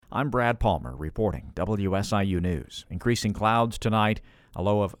I'm Brad Palmer reporting WSIU News. Increasing clouds tonight, a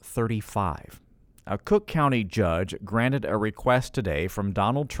low of 35. A Cook County judge granted a request today from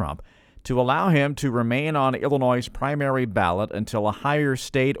Donald Trump to allow him to remain on Illinois' primary ballot until a higher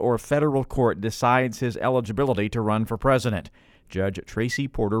state or federal court decides his eligibility to run for president. Judge Tracy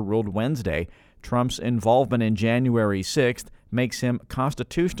Porter ruled Wednesday Trump's involvement in January 6th makes him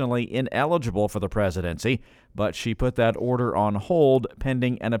constitutionally ineligible for the presidency, but she put that order on hold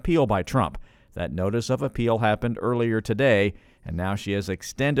pending an appeal by Trump. That notice of appeal happened earlier today, and now she has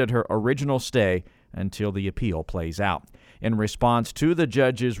extended her original stay until the appeal plays out. In response to the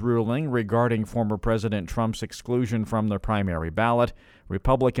judge's ruling regarding former President Trump's exclusion from the primary ballot,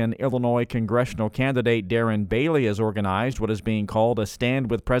 Republican Illinois congressional candidate Darren Bailey has organized what is being called a Stand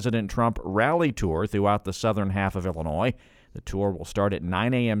with President Trump rally tour throughout the southern half of Illinois. The tour will start at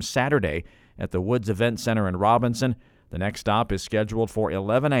 9 a.m. Saturday at the Woods Event Center in Robinson. The next stop is scheduled for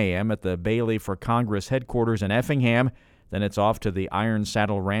 11 a.m. at the Bailey for Congress headquarters in Effingham. Then it's off to the Iron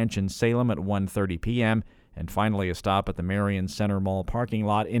Saddle Ranch in Salem at 1:30 p.m. And finally a stop at the Marion Center Mall parking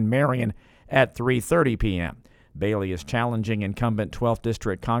lot in Marion at 3:30 p.m. Bailey is challenging incumbent 12th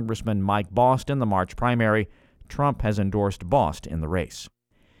District Congressman Mike Bost in the March primary. Trump has endorsed Bost in the race.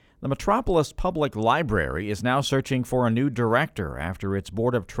 The Metropolis Public Library is now searching for a new director after its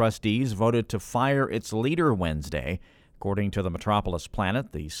Board of Trustees voted to fire its leader Wednesday. According to the Metropolis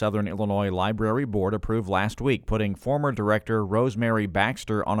Planet, the Southern Illinois Library Board approved last week putting former director Rosemary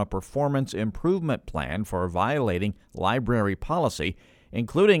Baxter on a performance improvement plan for violating library policy,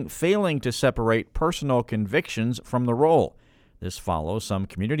 including failing to separate personal convictions from the role. This follows some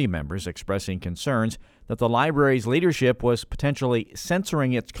community members expressing concerns that the library's leadership was potentially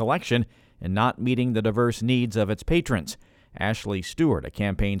censoring its collection and not meeting the diverse needs of its patrons. Ashley Stewart, a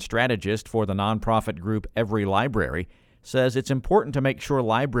campaign strategist for the nonprofit group Every Library, says it's important to make sure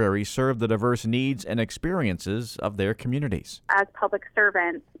libraries serve the diverse needs and experiences of their communities. As public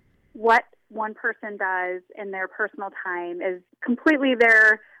servants, what one person does in their personal time is completely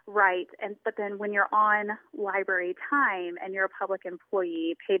their right, but then when you're on library time and you're a public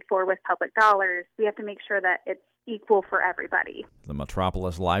employee paid for with public dollars, we have to make sure that it's equal for everybody. The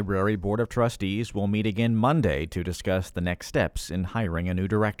Metropolis Library Board of Trustees will meet again Monday to discuss the next steps in hiring a new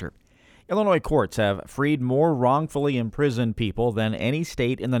director. Illinois courts have freed more wrongfully imprisoned people than any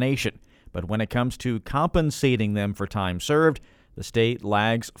state in the nation, but when it comes to compensating them for time served, the state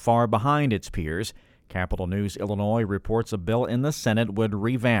lags far behind its peers. Capital News Illinois reports a bill in the Senate would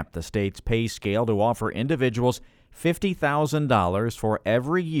revamp the state's pay scale to offer individuals $50,000 for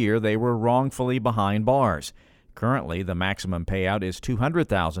every year they were wrongfully behind bars. Currently, the maximum payout is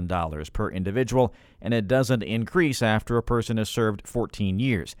 $200,000 per individual, and it doesn't increase after a person has served 14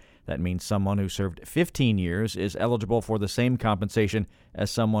 years. That means someone who served 15 years is eligible for the same compensation as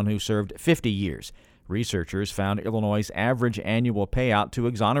someone who served 50 years. Researchers found Illinois' average annual payout to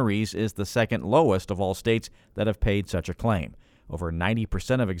exonerees is the second lowest of all states that have paid such a claim. Over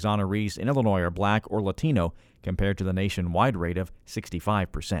 90% of exonerees in Illinois are Black or Latino, compared to the nationwide rate of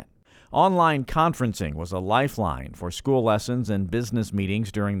 65%. Online conferencing was a lifeline for school lessons and business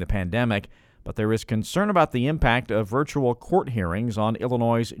meetings during the pandemic, but there is concern about the impact of virtual court hearings on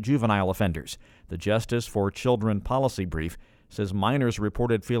Illinois' juvenile offenders. The Justice for Children policy brief says minors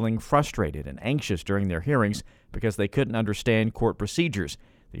reported feeling frustrated and anxious during their hearings because they couldn't understand court procedures.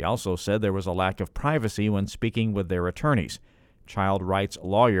 They also said there was a lack of privacy when speaking with their attorneys. Child rights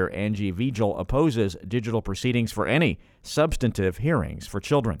lawyer Angie Vigil opposes digital proceedings for any substantive hearings for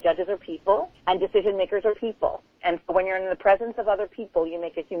children. Judges are people, and decision makers are people. And when you're in the presence of other people, you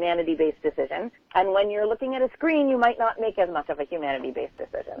make a humanity-based decision. And when you're looking at a screen, you might not make as much of a humanity-based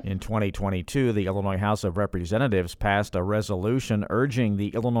decision. In 2022, the Illinois House of Representatives passed a resolution urging the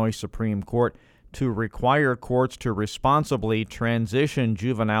Illinois Supreme Court to require courts to responsibly transition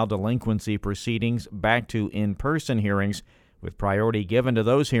juvenile delinquency proceedings back to in-person hearings, with priority given to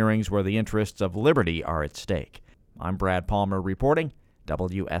those hearings where the interests of liberty are at stake. I'm Brad Palmer reporting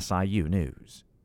WSIU News.